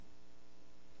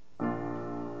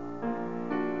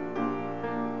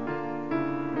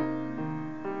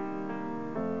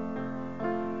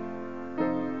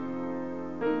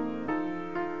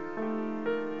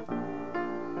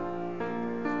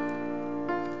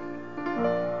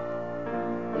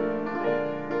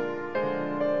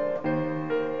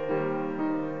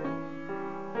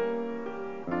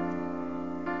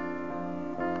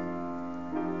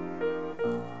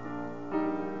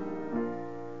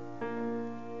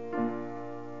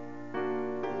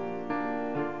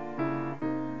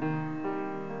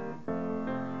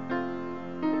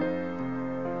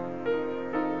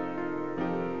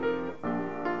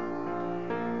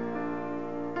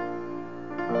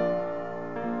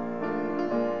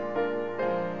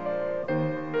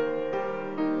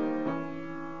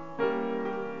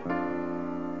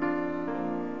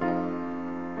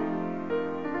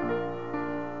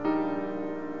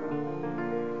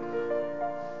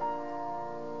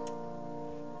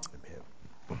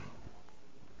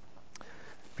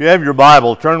you have your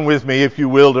Bible, turn with me, if you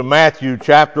will, to Matthew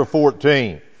chapter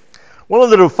 14. One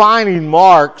of the defining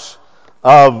marks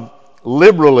of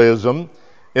liberalism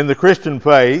in the Christian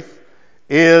faith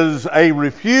is a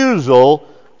refusal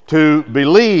to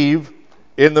believe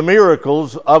in the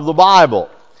miracles of the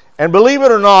Bible. And believe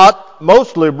it or not,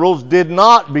 most liberals did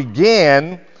not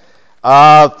begin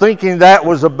thinking that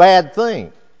was a bad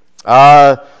thing.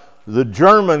 The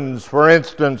Germans, for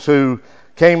instance, who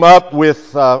came up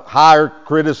with higher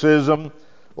criticism,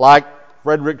 like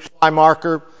Friedrich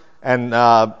Schleiermacher and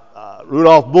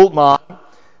Rudolf Bultmann,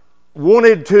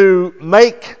 wanted to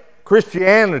make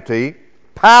Christianity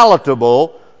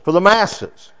palatable for the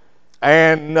masses.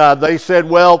 And they said,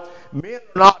 well, men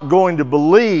are not going to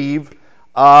believe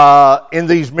in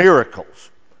these miracles.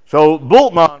 So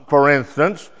Bultmann, for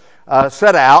instance,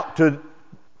 set out to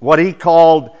what he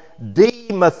called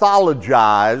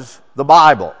demythologize the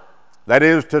Bible. That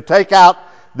is, to take out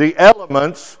the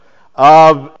elements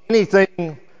of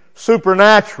anything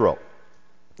supernatural.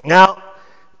 Now,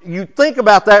 you think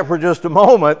about that for just a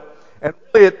moment, and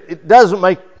really it doesn't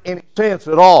make any sense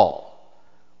at all.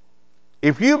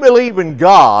 If you believe in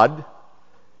God,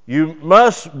 you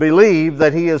must believe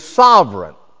that He is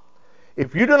sovereign.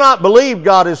 If you do not believe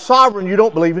God is sovereign, you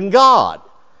don't believe in God.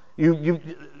 You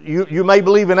may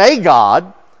believe in a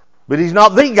God, but He's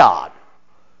not the God.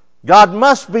 God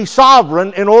must be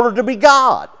sovereign in order to be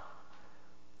God.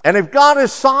 And if God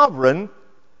is sovereign,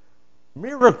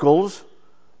 miracles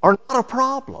are not a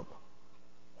problem.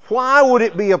 Why would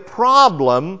it be a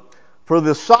problem for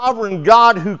the sovereign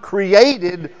God who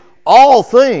created all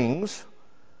things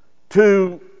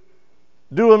to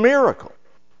do a miracle?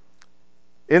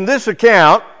 In this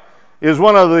account is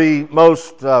one of the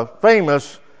most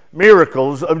famous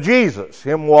miracles of Jesus,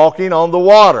 Him walking on the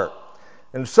water,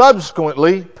 and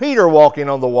subsequently Peter walking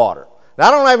on the water. Now,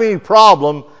 I don't have any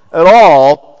problem at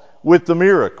all with the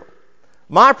miracle.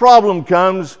 My problem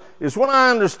comes is when I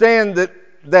understand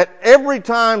that every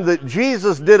time that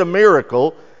Jesus did a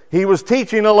miracle, He was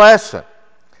teaching a lesson.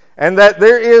 And that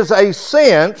there is a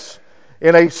sense,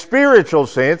 in a spiritual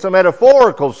sense, a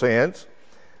metaphorical sense,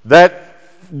 that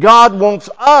God wants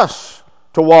us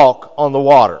to walk on the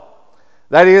water.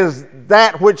 That is,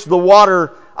 that which the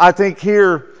water, I think,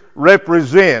 here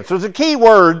represents. There's a key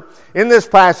word in this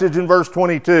passage in verse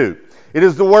 22. It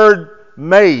is the word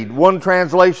made. One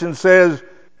translation says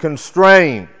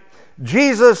constrained.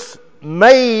 Jesus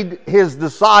made His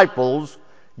disciples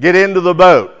get into the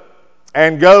boat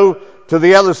and go to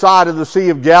the other side of the Sea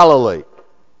of Galilee.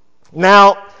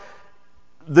 Now,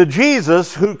 the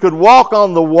Jesus who could walk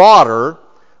on the water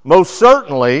most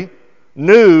certainly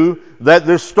knew that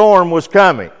this storm was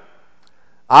coming.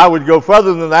 I would go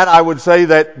further than that. I would say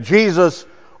that Jesus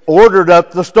ordered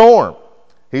up the storm.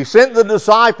 He sent the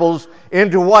disciples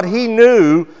into what He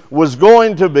knew was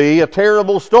going to be a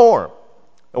terrible storm.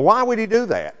 Now, why would He do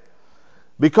that?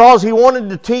 Because He wanted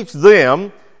to teach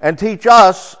them and teach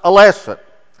us a lesson.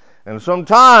 And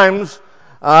sometimes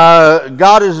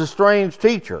God is a strange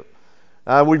teacher.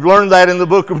 We've learned that in the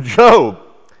book of Job.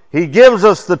 He gives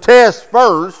us the test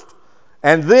first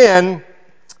and then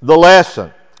the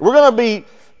lesson. We're going to be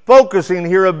focusing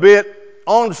here a bit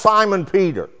on Simon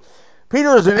Peter.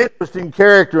 Peter is an interesting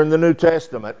character in the New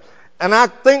Testament, and I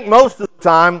think most of the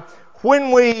time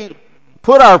when we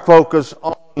put our focus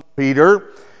on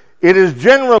Peter, it is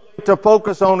generally to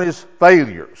focus on his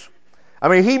failures. I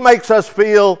mean, he makes us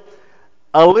feel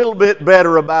a little bit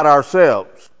better about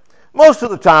ourselves. Most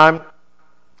of the time,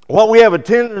 what we have a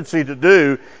tendency to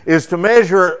do is to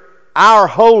measure our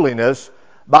holiness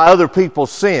by other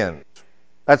people's sins.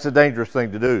 That's a dangerous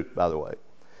thing to do, by the way.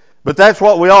 But that's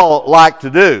what we all like to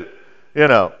do.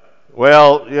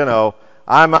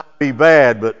 I might be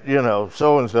bad, but,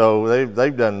 so-and-so,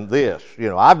 they've done this.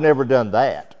 I've never done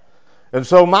that. And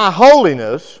so my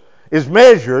holiness is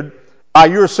measured by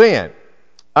your sin.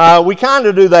 We kind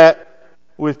of do that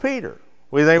with Peter.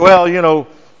 We think,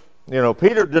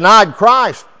 Peter denied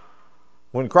Christ.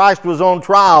 When Christ was on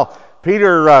trial,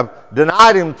 Peter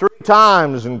denied Him 3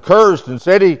 times and cursed and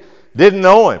said he didn't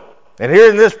know Him. And here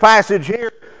in this passage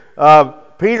here,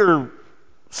 Peter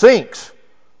sinks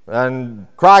and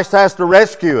Christ has to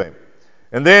rescue him.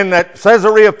 And then at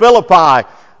Caesarea Philippi,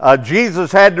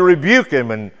 Jesus had to rebuke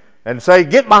him and say,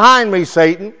 "Get behind me,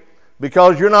 Satan,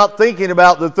 because you're not thinking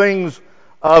about the things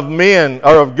of men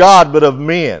or of God, but of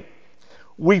men."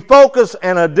 We focus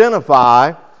and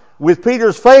identify with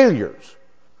Peter's failures,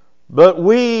 but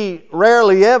we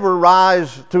rarely ever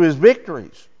rise to his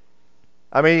victories.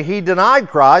 I mean, he denied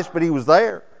Christ, but he was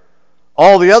there.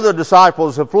 All the other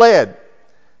disciples have fled.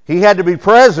 He had to be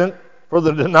present for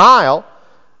the denial,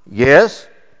 yes,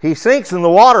 he sinks in the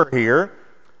water here,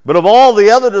 but of all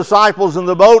the other disciples in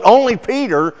the boat, only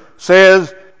Peter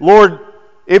says, Lord,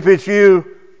 if it's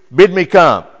you, bid me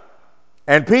come.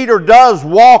 And Peter does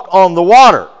walk on the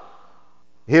water.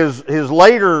 His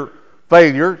later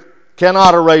failure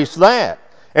cannot erase that.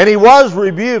 And he was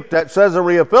rebuked at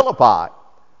Caesarea Philippi,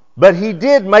 but he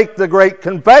did make the great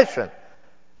confession.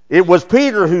 It was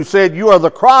Peter who said, you are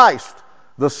the Christ,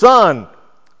 the Son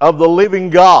of the living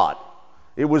God.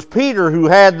 It was Peter who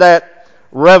had that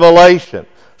revelation.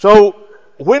 So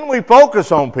when we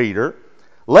focus on Peter,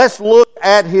 let's look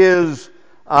at his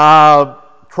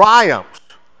triumphs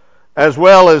as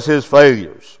well as his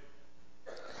failures.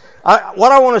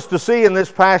 What I want us to see in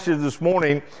this passage this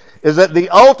morning is that the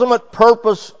ultimate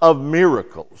purpose of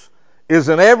miracles is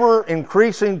an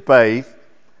ever-increasing faith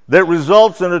that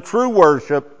results in a true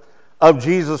worship of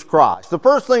Jesus Christ. The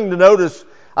first thing to notice,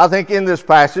 I think, in this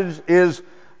passage is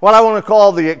what I want to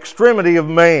call the extremity of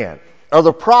man, or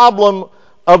the problem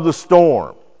of the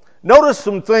storm. Notice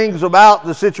some things about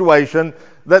the situation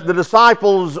that the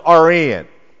disciples are in.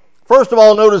 First of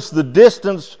all, notice the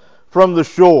distance from the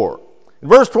shore. In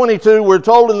verse 22, we're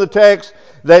told in the text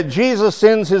that Jesus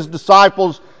sends his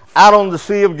disciples out on the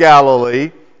Sea of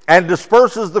Galilee and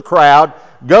disperses the crowd,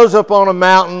 goes up on a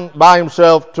mountain by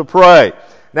himself to pray.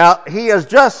 Now, he has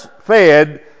just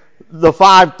fed the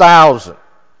 5,000.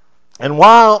 And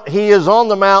while he is on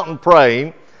the mountain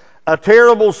praying, a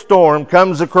terrible storm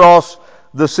comes across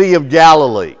the Sea of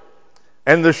Galilee.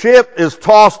 And the ship is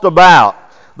tossed about.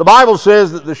 The Bible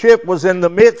says that the ship was in the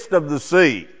midst of the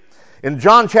sea. In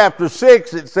John chapter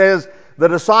 6, it says the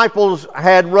disciples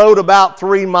had rowed about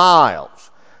 3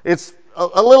 miles. It's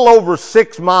a little over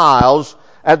 6 miles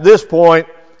at this point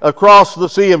across the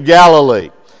Sea of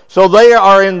Galilee. So they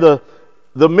are in the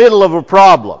middle of a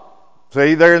problem.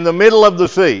 See, they're in the middle of the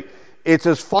sea. It's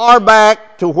as far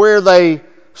back to where they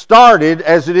started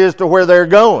as it is to where they're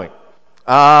going.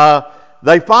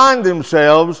 They find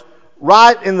themselves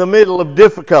right in the middle of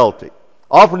difficulty.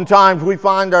 Oftentimes we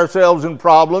find ourselves in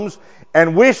problems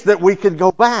and wish that we could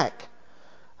go back.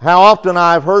 How often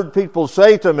I've heard people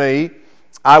say to me,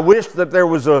 I wish that there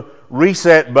was a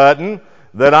reset button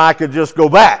that I could just go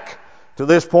back to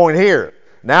this point here.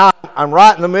 Now I'm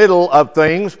right in the middle of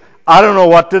things. I don't know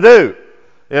what to do.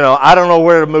 I don't know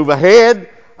where to move ahead.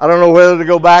 I don't know whether to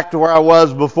go back to where I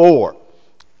was before.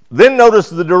 Then notice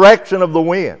the direction of the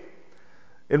wind.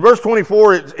 In verse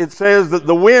 24, it says that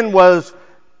the wind was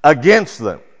against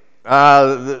them.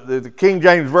 The King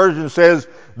James Version says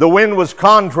the wind was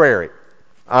contrary.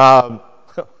 My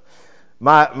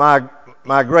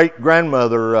great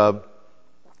grandmother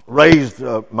raised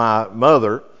my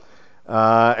mother,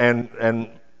 and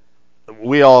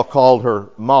we all called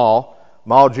her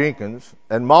Ma Jenkins.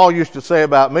 And Ma used to say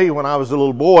about me when I was a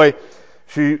little boy,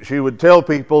 she would tell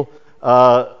people,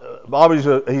 Bobby's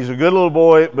he's a good little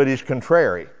boy, but he's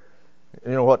contrary.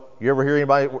 You know what? You ever hear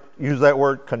anybody use that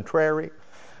word, contrary?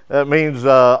 That means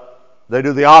they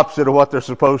do the opposite of what they're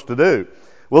supposed to do.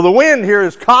 Well, the wind here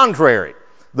is contrary.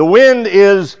 The wind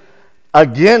is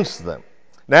against them.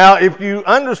 Now, if you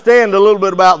understand a little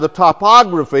bit about the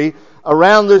topography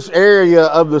around this area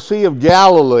of the Sea of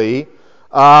Galilee,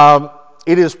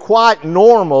 it is quite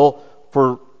normal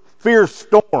for fierce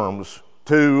storms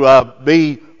to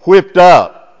be whipped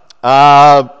up.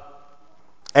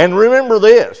 And remember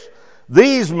this,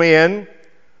 these men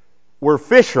were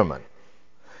fishermen.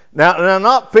 Now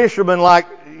not fishermen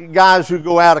like guys who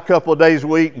go out a couple of days a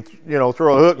week and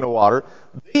throw a hook in the water.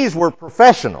 These were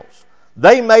professionals.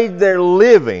 They made their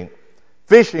living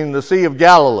fishing the Sea of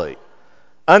Galilee.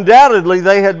 Undoubtedly,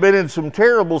 they had been in some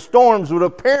terrible storms, but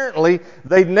apparently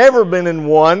they'd never been in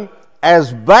one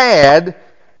as bad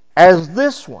as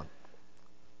this one.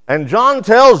 And John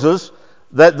tells us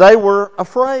that they were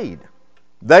afraid.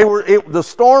 The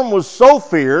storm was so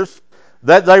fierce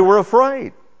that they were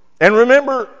afraid. And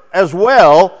remember as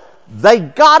well, they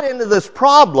got into this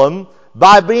problem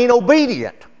by being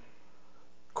obedient.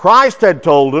 Christ had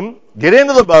told them, get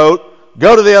into the boat,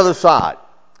 go to the other side.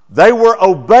 They were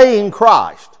obeying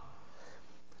Christ.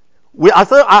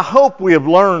 I hope we have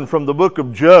learned from the book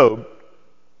of Job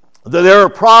that there are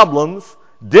problems,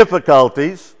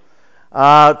 difficulties,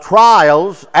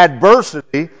 trials,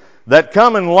 adversity that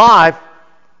come in life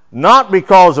not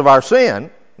because of our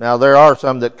sin. Now, there are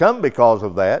some that come because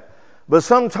of that. But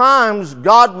sometimes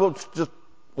God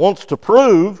wants to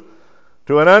prove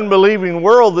to an unbelieving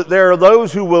world that there are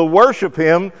those who will worship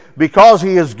Him because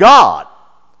He is God,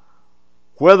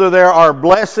 whether there are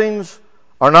blessings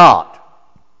or not.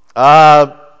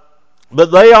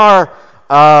 But they are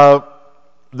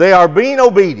being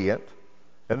obedient,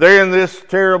 and they're in this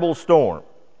terrible storm.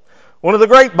 One of the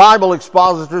great Bible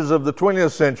expositors of the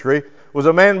 20th century was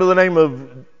a man by the name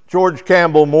of George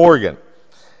Campbell Morgan.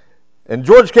 And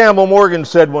George Campbell Morgan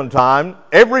said one time,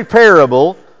 every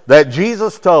parable that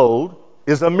Jesus told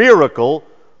is a miracle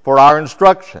for our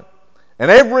instruction. And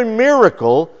every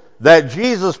miracle that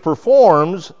Jesus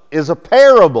performs is a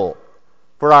parable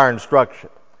for our instruction.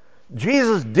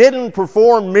 Jesus didn't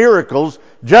perform miracles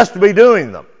just to be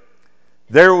doing them.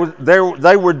 They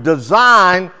were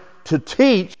designed to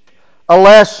teach a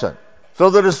lesson. So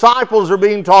the disciples are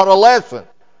being taught a lesson.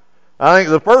 I think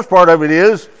the first part of it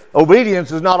is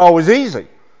obedience is not always easy.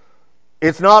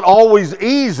 It's not always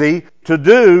easy to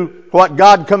do what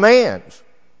God commands.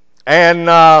 And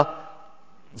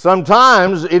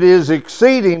sometimes it is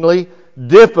exceedingly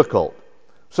difficult.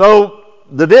 So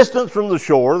the distance from the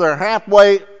shore, they're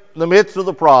halfway in the midst of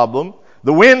the problem.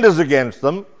 The wind is against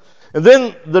them. And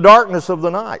then the darkness of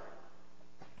the night.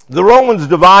 The Romans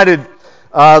divided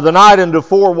the night into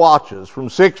 4 watches, from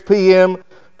 6 p.m.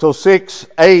 till 6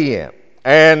 a.m.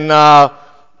 And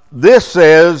this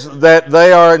says that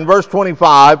they are, in verse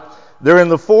 25, they're in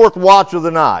the 4th watch of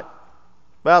the night,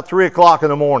 about 3 o'clock in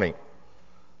the morning.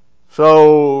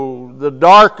 So the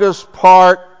darkest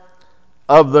part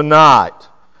of the night.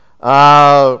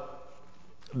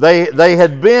 They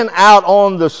had been out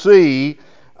on the sea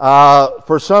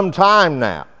for some time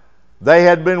now. They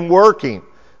had been working.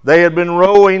 They had been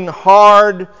rowing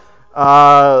hard.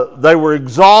 They were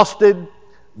exhausted.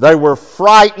 They were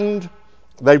frightened.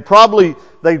 They'd probably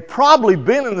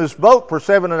been in this boat for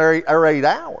 7 or 8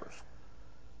 hours.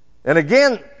 And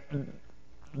again,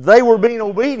 they were being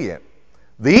obedient.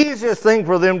 The easiest thing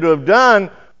for them to have done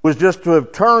was just to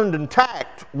have turned and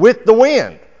tacked with the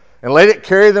wind and let it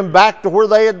carry them back to where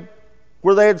they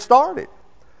had started.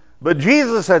 But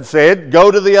Jesus had said,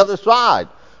 go to the other side.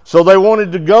 So they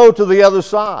wanted to go to the other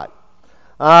side.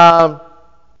 And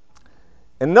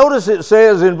notice it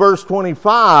says in verse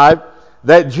 25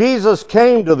 that Jesus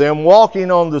came to them walking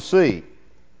on the sea.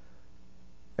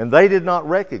 And they did not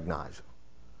recognize him.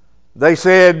 They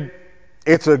said,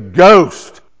 it's a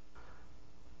ghost.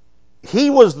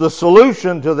 He was the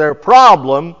solution to their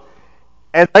problem,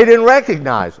 and they didn't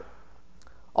recognize it.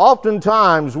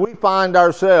 Oftentimes, we find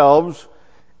ourselves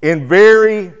in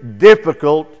very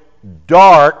difficult,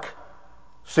 dark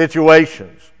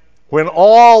situations when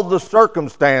all the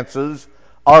circumstances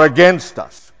are against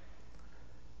us.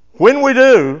 When we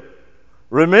do,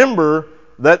 remember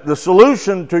that the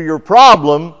solution to your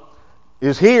problem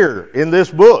is here in this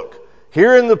book.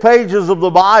 Here in the pages of the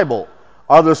Bible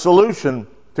are the solution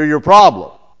to your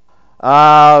problem.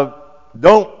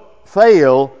 Don't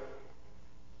fail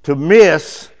to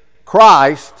miss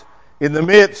Christ in the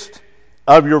midst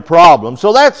of your problem.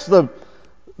 So that's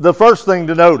the first thing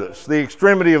to notice, the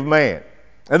extremity of man.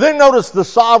 And then notice the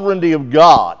sovereignty of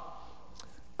God.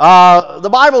 The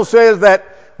Bible says that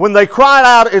when they cried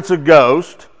out, it's a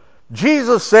ghost,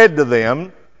 Jesus said to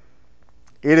them,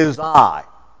 it is I.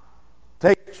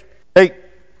 Take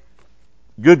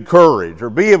good courage, or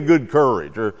be of good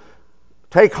courage, or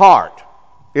take heart.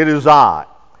 It is I.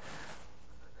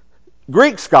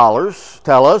 Greek scholars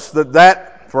tell us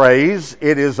that phrase,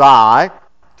 it is I,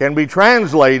 can be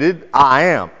translated, I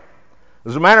am.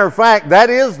 As a matter of fact, that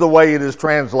is the way it is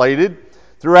translated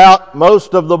throughout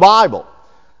most of the Bible.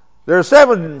 There are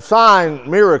 7 sign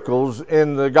miracles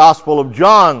in the Gospel of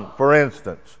John, for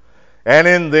instance. And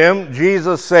in them,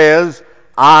 Jesus says,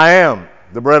 I am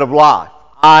the bread of life.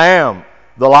 I am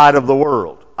the light of the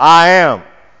world. I am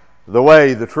the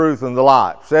way, the truth, and the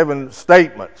life. 7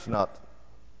 statements, not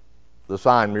the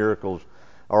sign miracles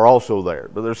are also there.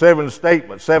 But there are 7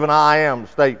 statements, 7 I am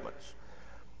statements.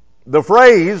 The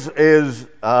phrase is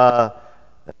ego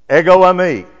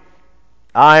eimi,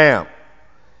 I am.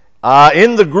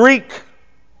 In the Greek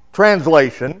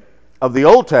translation of the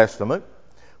Old Testament,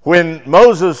 when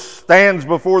Moses stands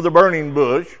before the burning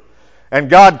bush and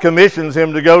God commissions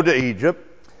him to go to Egypt,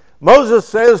 Moses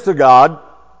says to God,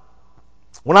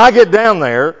 when I get down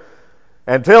there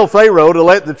and tell Pharaoh to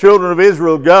let the children of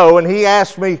Israel go, and he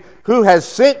asks me, who has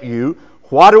sent you,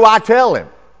 what do I tell him?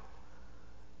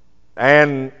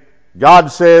 And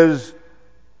God says,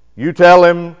 you tell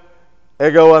him,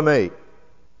 ego eimi.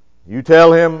 You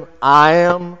tell him, I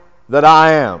am that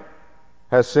I am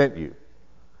has sent you.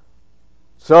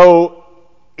 So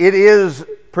it is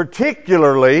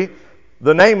particularly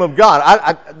the name of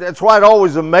God. That's why it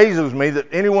always amazes me that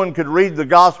anyone could read the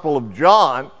Gospel of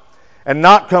John and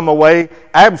not come away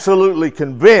absolutely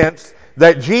convinced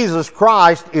that Jesus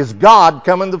Christ is God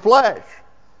come in the flesh.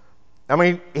 I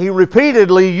mean, he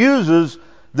repeatedly uses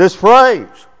this phrase.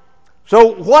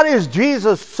 So what is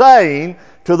Jesus saying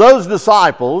to those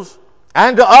disciples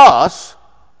and to us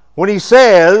when he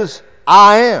says,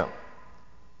 I am.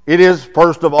 It is,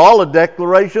 first of all, a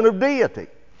declaration of deity.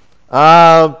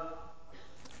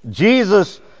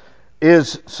 Jesus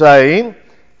is saying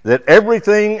that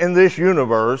everything in this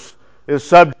universe is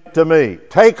subject to me.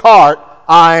 Take heart,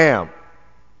 I am.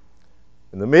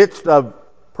 In the midst of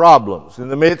problems, in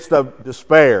the midst of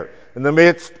despair, in the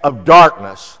midst of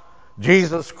darkness,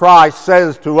 Jesus Christ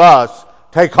says to us,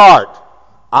 take heart,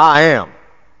 I am.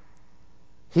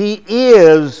 He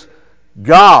is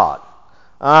God.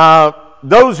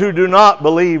 Those who do not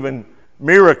believe in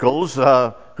miracles,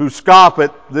 who scoff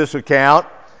at this account,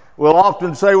 will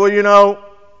often say, well, you know,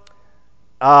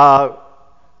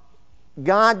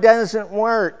 God doesn't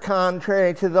work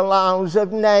contrary to the laws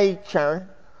of nature.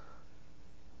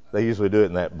 They usually do it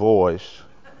in that voice.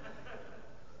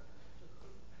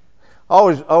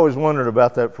 I always wondered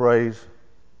about that phrase.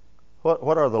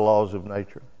 What are the laws of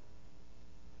nature?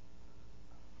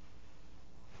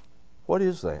 What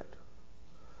is that?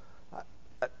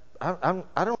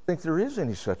 I don't think there is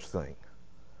any such thing.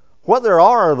 What there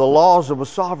are the laws of a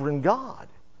sovereign God.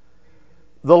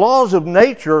 The laws of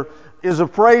nature is a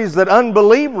phrase that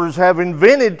unbelievers have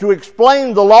invented to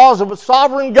explain the laws of a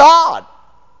sovereign God.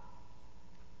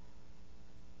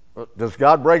 Does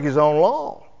God break his own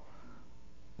law?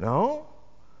 No.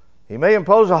 He may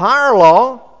impose a higher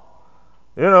law.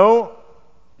 You know,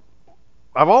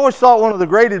 I've always thought one of the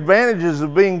great advantages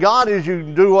of being God is you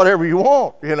can do whatever you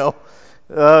want, you know.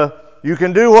 You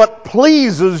can do what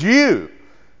pleases you.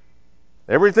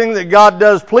 Everything that God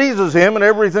does pleases him, and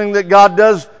everything that God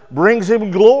does brings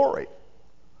him glory.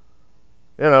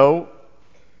 You know,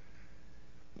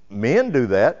 men do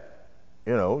that.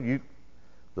 You know,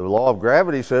 the law of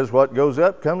gravity says what goes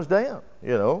up comes down,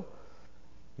 you know.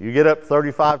 You get up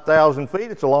 35,000 feet,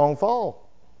 it's a long fall.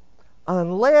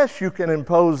 Unless you can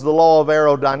impose the law of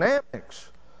aerodynamics.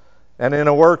 And in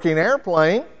a working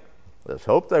airplane, let's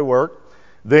hope they work,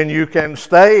 then you can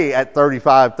stay at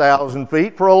 35,000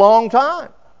 feet for a long time.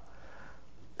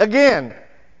 Again,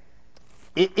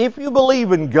 if you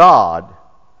believe in God,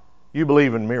 you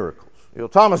believe in miracles. You know,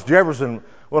 Thomas Jefferson,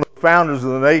 one of the founders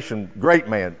of the nation, great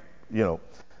man, you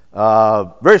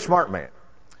know, very smart man.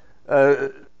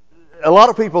 A lot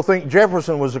of people think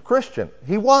Jefferson was a Christian.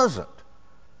 He wasn't.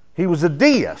 He was a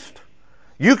deist.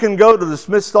 You can go to the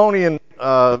Smithsonian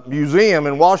Museum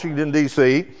in Washington,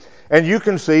 D.C., and you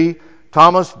can see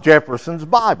Thomas Jefferson's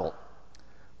Bible.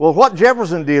 Well, what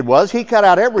Jefferson did was he cut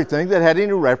out everything that had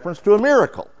any reference to a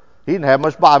miracle. He didn't have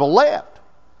much Bible left.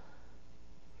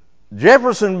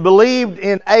 Jefferson believed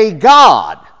in a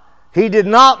God. He did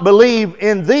not believe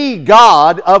in the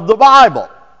God of the Bible.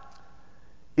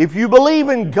 If you believe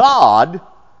in God,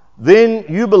 then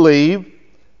you believe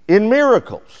in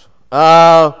miracles.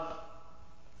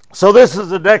 So this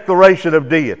is a declaration of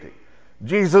deity.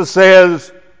 Jesus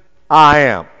says, I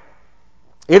am.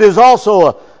 It is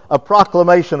also a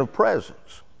proclamation of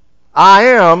presence. I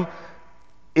am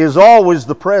is always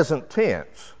the present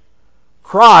tense.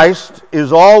 Christ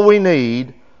is all we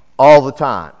need all the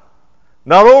time.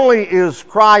 Not only is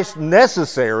Christ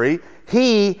necessary,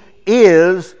 he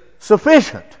is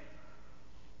sufficient.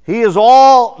 He is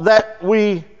all that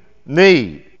we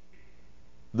need.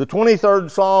 The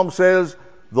 23rd Psalm says,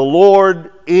 the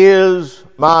Lord is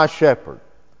my shepherd.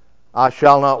 I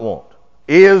shall not want.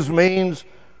 Is means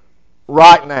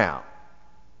right now.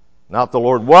 Not the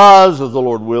Lord was or the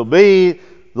Lord will be.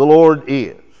 The Lord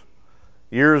is.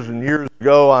 Years and years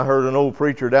ago, I heard an old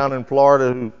preacher down in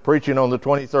Florida who preaching on the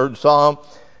 23rd Psalm,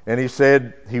 and he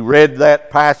said he read that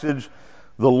passage,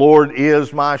 the Lord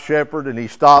is my shepherd, and he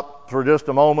stopped for just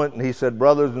a moment and he said,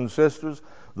 brothers and sisters,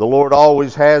 the Lord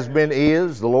always has been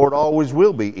is, the Lord always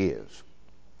will be is.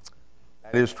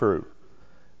 That is true.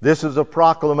 This is a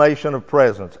proclamation of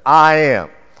presence. I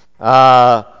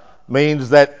am means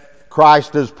that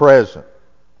Christ is present.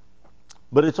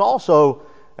 But it's also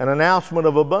an announcement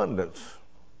of abundance.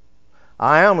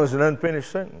 I am is an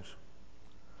unfinished sentence.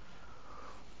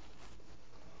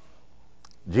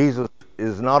 Jesus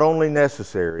is not only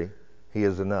necessary, he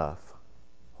is enough.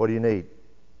 What do you need?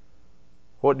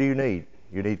 What do you need?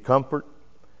 You need comfort?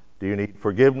 Do you need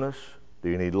forgiveness? Do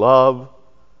you need love?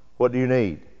 What do you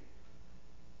need?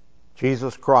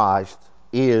 Jesus Christ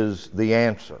is the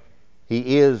answer.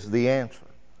 He is the answer.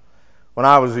 When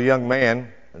I was a young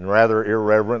man, and rather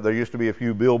irreverent, there used to be a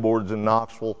few billboards in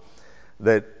Knoxville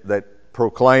that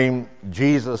proclaimed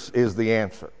Jesus is the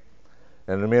answer.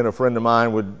 And then a friend of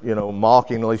mine would,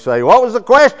 mockingly say, what was the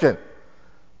question?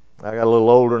 I got a little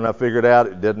older and I figured out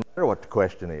it doesn't matter what the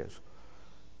question is.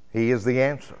 He is the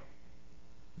answer.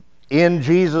 In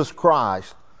Jesus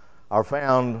Christ are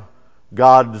found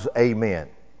God's amen,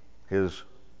 His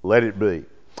let it be.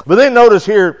 But then notice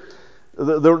here,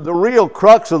 the real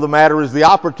crux of the matter is the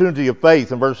opportunity of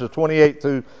faith in verses 28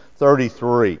 through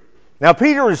 33. Now,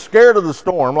 Peter is scared of the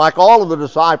storm, like all of the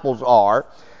disciples are.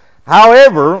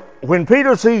 However, when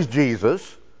Peter sees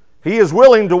Jesus, he is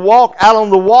willing to walk out on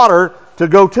the water to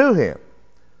go to him.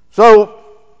 So,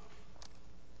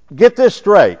 get this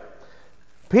straight.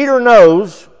 Peter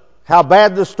knows how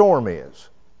bad the storm is,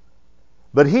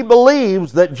 but he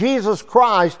believes that Jesus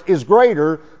Christ is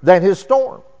greater than his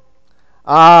storm.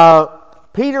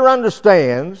 Peter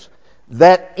understands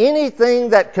that anything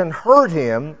that can hurt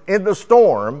him in the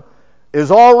storm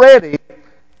is already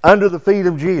under the feet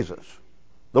of Jesus.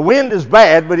 The wind is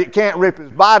bad, but it can't rip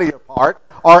his body apart,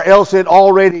 or else it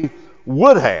already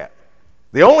would have.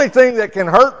 The only thing that can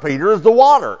hurt Peter is the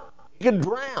water. He could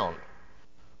drown.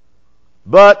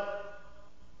 But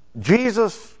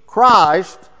Jesus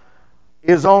Christ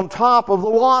is on top of the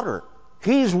water.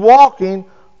 He's walking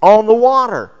on the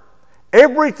water.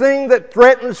 Everything that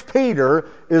threatens Peter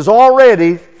is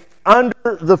already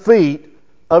under the feet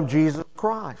of Jesus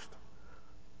Christ.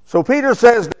 So Peter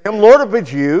says to him, Lord, if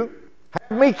it's you,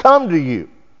 have me come to you.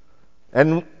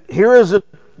 And here is a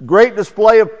great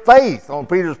display of faith on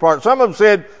Peter's part. Some have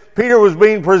said Peter was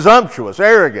being presumptuous,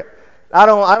 arrogant. I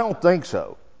don't think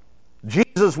so.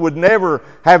 Jesus would never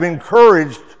have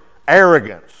encouraged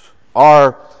arrogance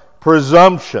or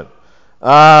presumption.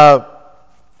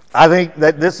 I think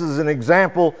that this is an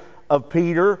example of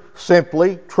Peter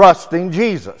simply trusting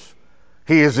Jesus.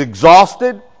 He is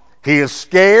exhausted, he is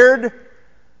scared,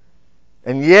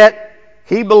 and yet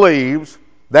he believes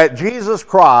that Jesus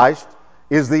Christ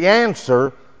is the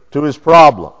answer to his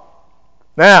problem.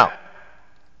 Now,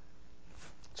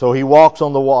 so he walks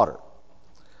on the water.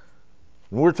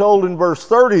 And we're told in verse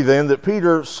 30 then that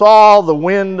Peter saw the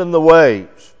wind and the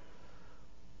waves.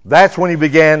 That's when he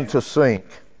began to sink.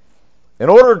 In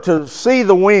order to see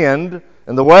the wind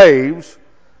and the waves,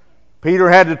 Peter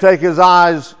had to take his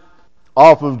eyes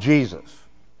off of Jesus.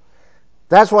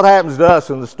 That's what happens to us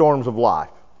in the storms of life.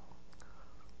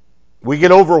 We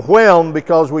get overwhelmed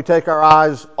because we take our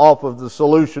eyes off of the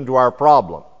solution to our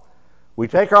problem. We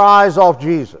take our eyes off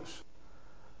Jesus.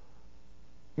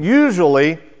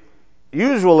 Usually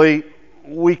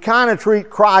we kind of treat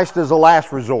Christ as a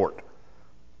last resort.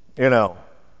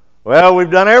 Well, we've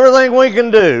done everything we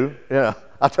can do.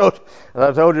 I told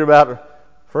you about a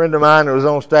friend of mine that was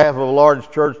on staff of a large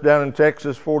church down in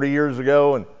Texas 40 years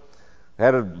ago, and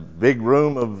had a big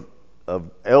room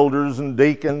of elders and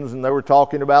deacons, and they were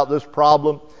talking about this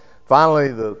problem. Finally,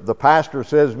 the pastor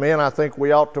says, "Men, I think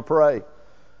we ought to pray."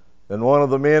 And one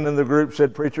of the men in the group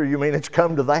said, "Preacher, you mean it's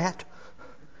come to that?"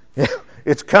 Yeah,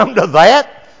 it's come to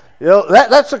that?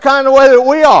 That's the kind of way that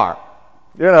we are.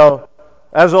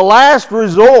 As a last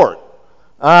resort.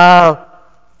 I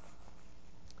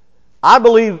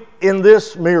believe in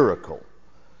this miracle.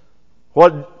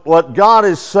 What God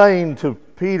is saying to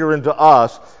Peter and to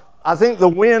us, I think the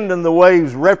wind and the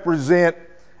waves represent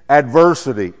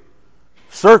adversity,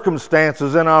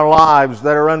 circumstances in our lives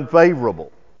that are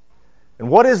unfavorable. And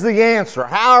what is the answer?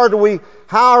 How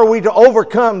are we to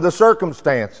overcome the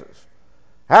circumstances?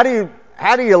 How do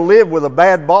you live with a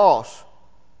bad boss?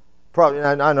 Probably,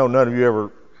 I know none of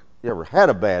you ever had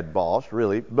a bad boss,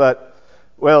 really, but,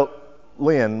 well,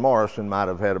 Lynn Morrison might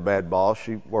have had a bad boss.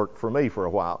 She worked for me for a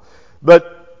while.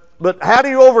 But how do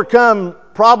you overcome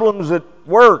problems at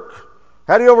work?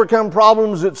 How do you overcome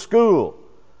problems at school?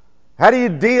 How do you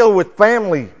deal with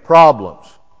family problems?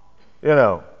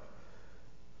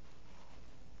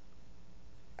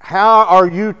 How are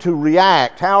you to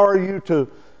react? How are you to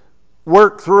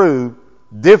work through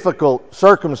difficult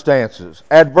circumstances,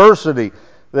 adversity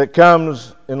that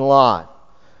comes in life?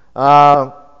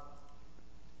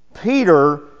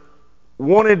 Peter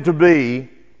wanted to be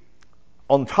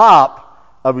on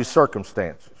top of his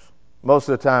circumstances. Most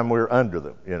of the time we're under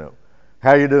them,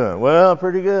 How you doing? Well,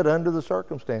 pretty good under the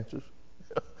circumstances.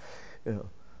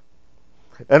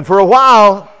 And for a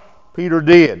while, Peter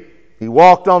did. He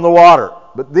walked on the water.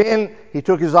 But then he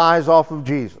took his eyes off of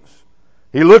Jesus.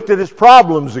 He looked at his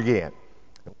problems again.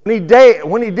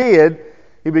 When he did,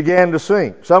 he began to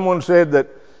sink. Someone said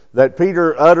that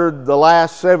Peter uttered the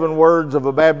last 7 words of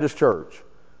a Baptist church.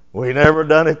 We never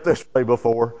done it this way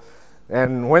before.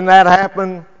 And when that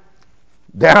happened,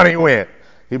 down he went.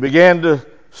 He began to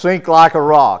sink like a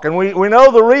rock. And we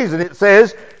know the reason. It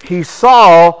says he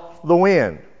saw the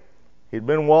wind. He'd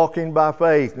been walking by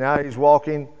faith. Now he's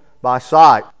walking by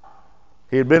sight.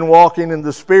 He had been walking in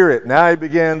the Spirit. Now he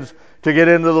begins to get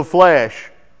into the flesh.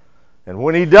 And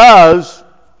when he does,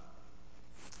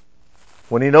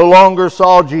 when he no longer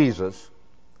saw Jesus,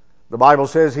 The Bible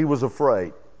says he was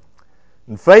afraid.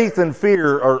 And faith and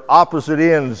fear are opposite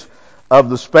ends of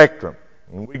the spectrum.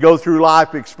 And we go through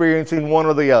life experiencing one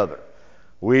or the other.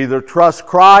 We either trust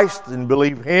Christ and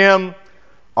believe Him,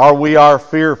 or we are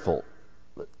fearful.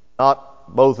 But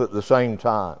not both at the same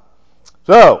time.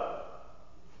 So,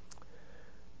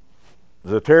 it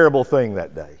was a terrible thing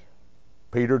that day.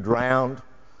 Peter drowned.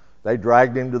 They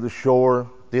dragged him to the shore,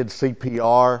 did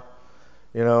CPR,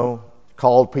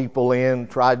 called people in,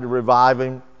 tried to revive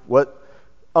him. What?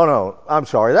 Oh no, I'm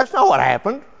sorry. That's not what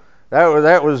happened.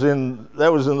 That was in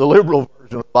the liberal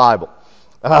version of the Bible.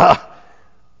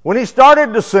 When he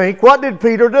started to sink, what did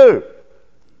Peter do?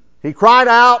 He cried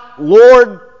out,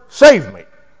 "Lord, save me."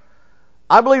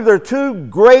 I believe there are two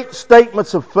great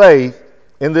statements of faith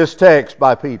in this text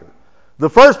by Peter. The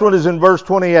first one is in verse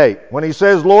 28, when he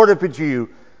says, "Lord, if it's you,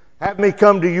 have me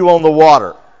come to you on the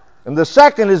water." And the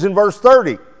second is in verse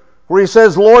 30, where he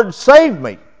says, "Lord, save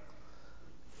me."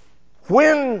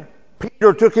 When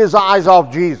Peter took his eyes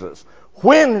off Jesus,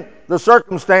 when the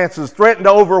circumstances threatened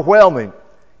to overwhelm him,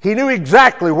 he knew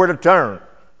exactly where to turn.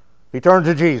 He turned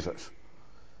to Jesus.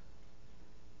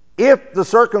 If the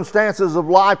circumstances of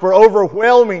life are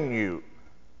overwhelming you,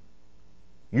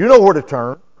 you know where to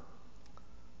turn.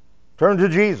 Turn to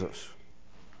Jesus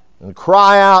and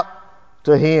cry out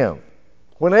to Him.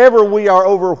 Whenever we are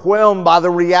overwhelmed by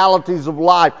the realities of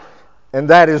life, and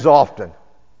that is often,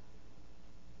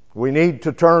 we need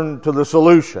to turn to the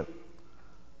solution,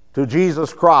 to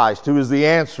Jesus Christ, who is the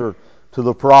answer to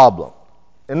the problem.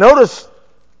 And notice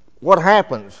what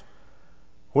happens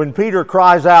when Peter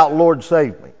cries out, "Lord,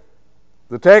 save me."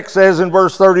 The text says in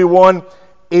verse 31,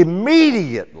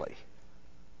 immediately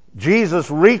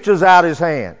Jesus reaches out His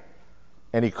hand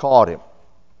and He caught him.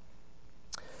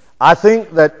 I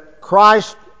think that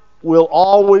Christ will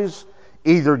always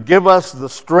either give us the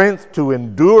strength to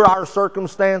endure our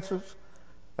circumstances,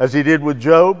 as He did with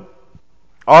Job,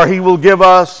 or He will give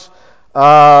us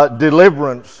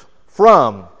deliverance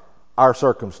from our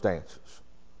circumstances.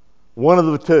 One of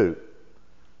the two.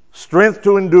 Strength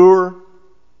to endure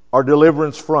or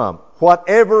deliverance from.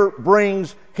 Whatever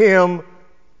brings Him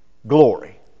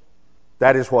glory,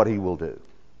 that is what He will do.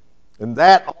 And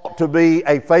that ought to be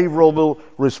a favorable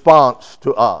response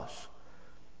to us.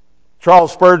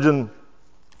 Charles Spurgeon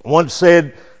once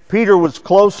said, Peter was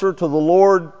closer to the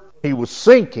Lord when he was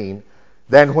sinking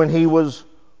than when he was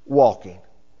walking.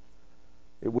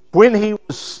 It was when he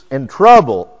was in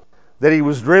trouble that he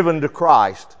was driven to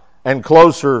Christ and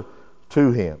closer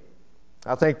to Him.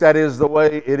 I think that is the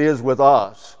way it is with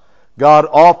us. God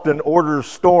often orders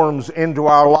storms into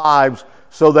our lives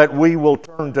so that we will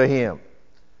turn to Him.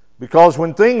 Because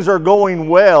when things are going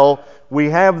well, we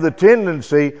have the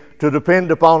tendency to depend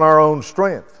upon our own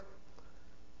strength.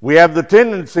 We have the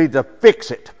tendency to fix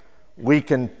it. We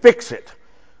can fix it.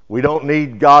 We don't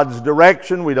need God's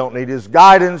direction. We don't need His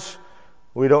guidance.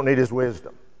 We don't need His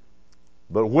wisdom.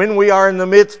 But when we are in the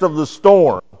midst of the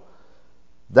storm,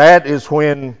 that is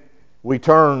when we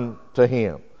turn to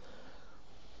Him.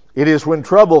 It is when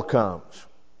trouble comes.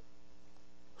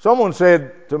 Someone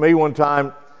said to me one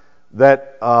time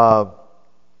that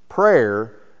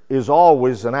prayer is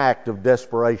always an act of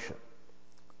desperation.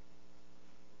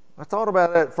 I thought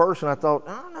about that at first, and I thought,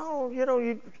 oh no,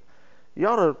 you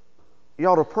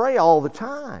ought to pray all the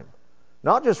time,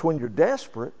 not just when you're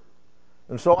desperate.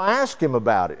 And so I asked him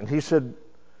about it, and he said,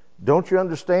 "Don't you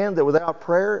understand that without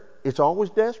prayer, it's always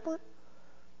desperate?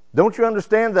 Don't you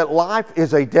understand that life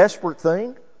is a desperate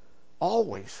thing?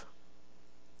 Always.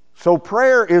 So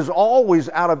prayer is always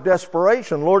out of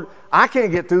desperation. Lord, I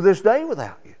can't get through this day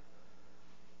without you.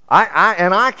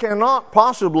 I cannot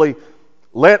possibly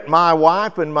let my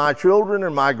wife and my children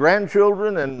and my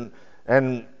grandchildren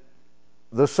and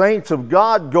the saints of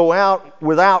God go out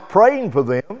without praying for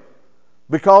them,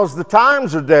 because the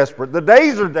times are desperate, the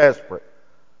days are desperate,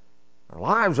 our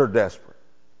lives are desperate.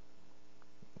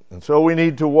 And so we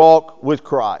need to walk with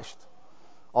Christ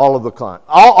all of the time.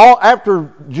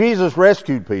 After Jesus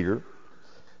rescued Peter,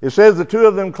 it says the two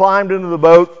of them climbed into the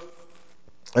boat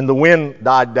and the wind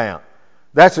died down.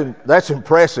 That's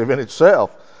impressive in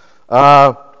itself.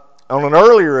 On an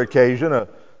earlier occasion,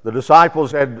 the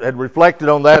disciples had reflected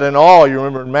on that in awe. You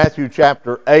remember in Matthew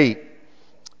chapter 8.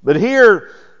 But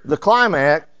here, the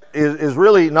climax is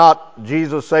really not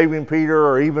Jesus saving Peter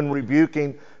or even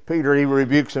rebuking Peter. He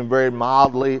rebukes him very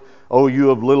mildly. "Oh,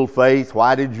 you of little faith,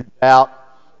 why did you doubt?"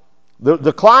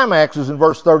 The climax is in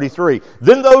verse 33.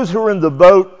 "Then those who were in the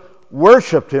boat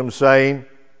worshipped Him, saying,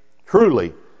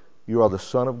 'Truly, you are the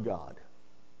Son of God.'"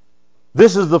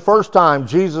 This is the first time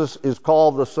Jesus is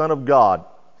called the Son of God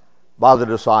by the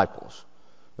disciples.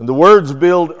 And the words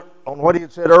build on what he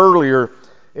had said earlier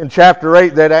in chapter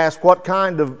 8. They'd ask, what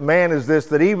kind of man is this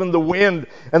that even the wind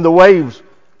and the waves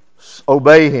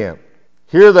obey him?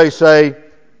 Here they say,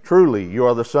 truly, you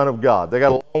are the Son of God. They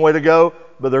got a long way to go,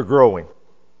 but they're growing.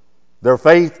 Their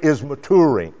faith is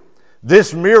maturing.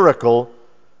 This miracle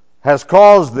has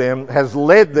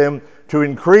led them to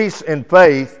increase in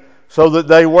faith so that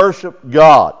they worship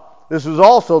God. This is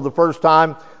also the first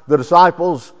time the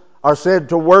disciples are said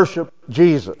to worship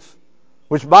Jesus,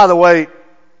 which, by the way,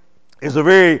 is a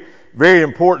very, very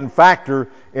important factor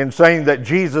in saying that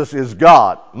Jesus is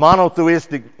God.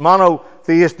 Monotheistic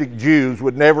Jews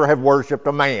would never have worshiped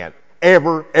a man.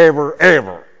 Ever, ever,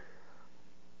 ever.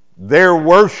 Their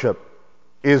worship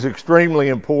is extremely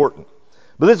important.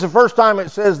 But this is the first time it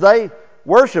says they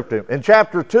worshiped him. In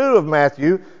chapter 2 of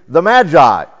Matthew, the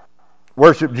Magi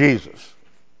worshiped Jesus.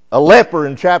 A leper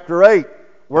in chapter 8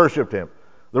 worshiped him.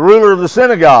 The ruler of the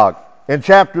synagogue in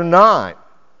chapter 9.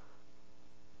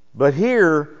 But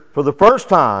here, for the first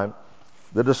time,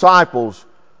 the disciples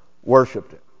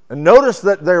worshiped him. And notice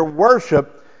that their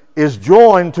worship is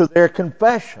joined to their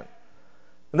confession.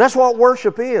 And that's what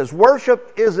worship is.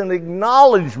 Worship is an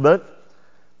acknowledgement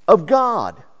of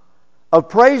God, of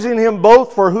praising him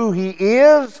both for who he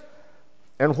is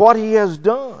and what he has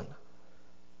done.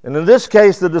 And in this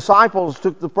case, the disciples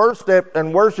took the first step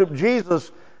and worshiped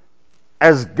Jesus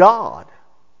as God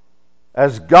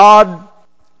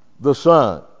the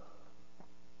Son.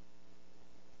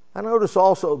 I notice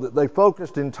also that they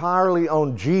focused entirely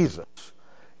on Jesus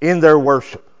in their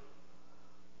worship.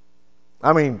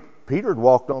 I mean, Peter had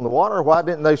walked on the water. Why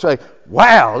didn't they say,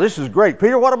 wow, this is great.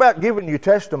 Peter, what about giving you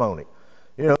testimony?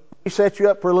 You know, he set you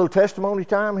up for a little testimony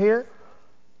time here?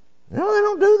 No, they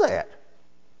don't do that.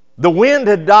 The wind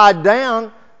had died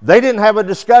down. They didn't have a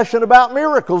discussion about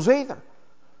miracles either.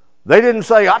 They didn't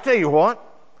say, I'll tell you what,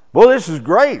 boy, this is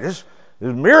great. There's a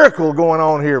miracle going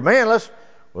on here. Man,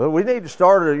 we need to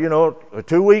start a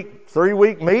 2-week,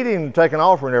 3-week meeting and take an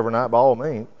offering every night by all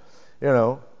means,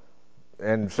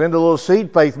 and send a little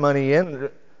seed faith money in.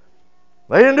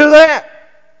 They didn't do that.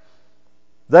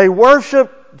 They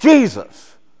worshiped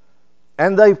Jesus,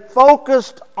 and they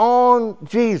focused on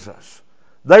Jesus.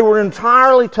 They were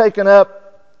entirely taken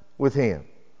up with him.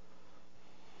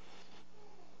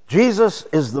 Jesus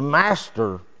is the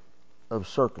master of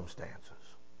circumstances.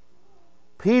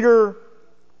 Peter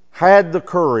had the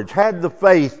courage, had the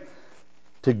faith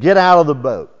to get out of the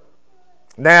boat.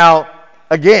 Now,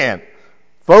 again,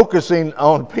 focusing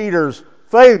on Peter's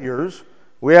failures,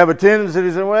 we have a tendency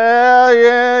to say, well,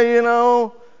 yeah,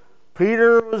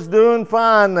 Peter was doing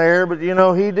fine there, but,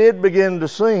 he did begin to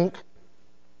sink.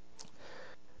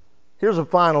 Here's a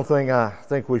final thing I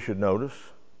think we should notice.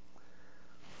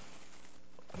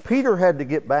 Peter had to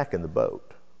get back in the boat.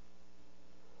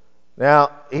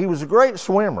 Now, he was a great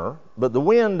swimmer, but the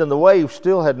wind and the waves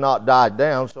still had not died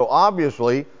down, so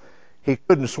obviously he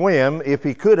couldn't swim. If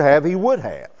he could have, he would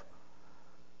have.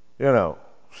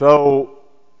 So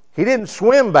he didn't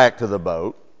swim back to the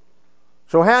boat.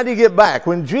 So how did he get back?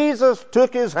 When Jesus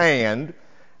took his hand,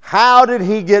 how did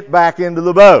he get back into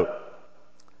the boat?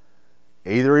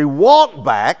 Either he walked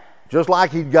back, just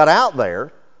like he'd got out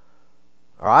there,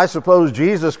 or I suppose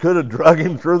Jesus could have drug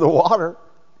him through the water.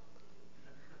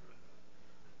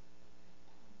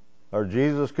 Or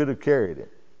Jesus could have carried him.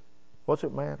 What's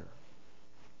it matter?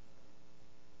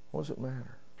 What's it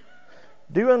matter?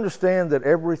 Do you understand that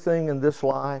everything in this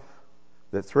life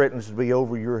that threatens to be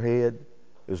over your head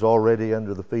is already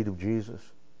under the feet of Jesus?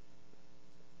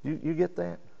 You get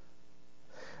that?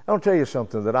 I'll tell you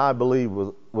something that I believe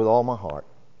with all my heart.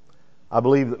 I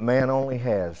believe that man only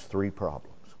has 3 problems.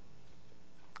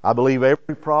 I believe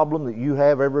every problem that you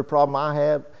have, every problem I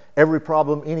have, every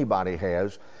problem anybody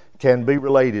has can be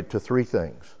related to 3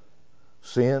 things: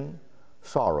 sin,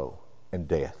 sorrow, and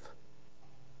death.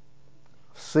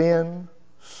 Sin,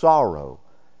 sorrow,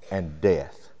 and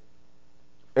death.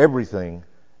 Everything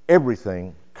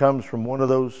comes from one of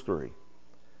those 3.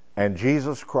 And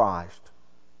Jesus Christ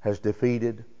has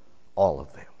defeated all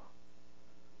of them.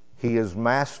 He is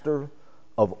master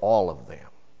of all of them.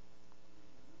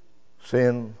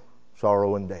 Sin,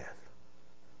 sorrow, and death.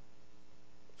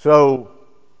 So,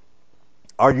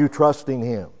 are you trusting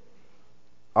him?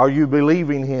 Are you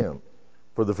believing him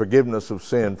for the forgiveness of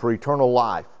sin, for eternal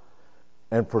life,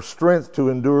 and for strength to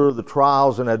endure the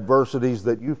trials and adversities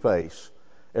that you face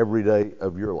every day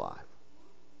of your life?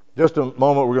 Just a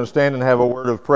moment, we're going to stand and have a word of prayer.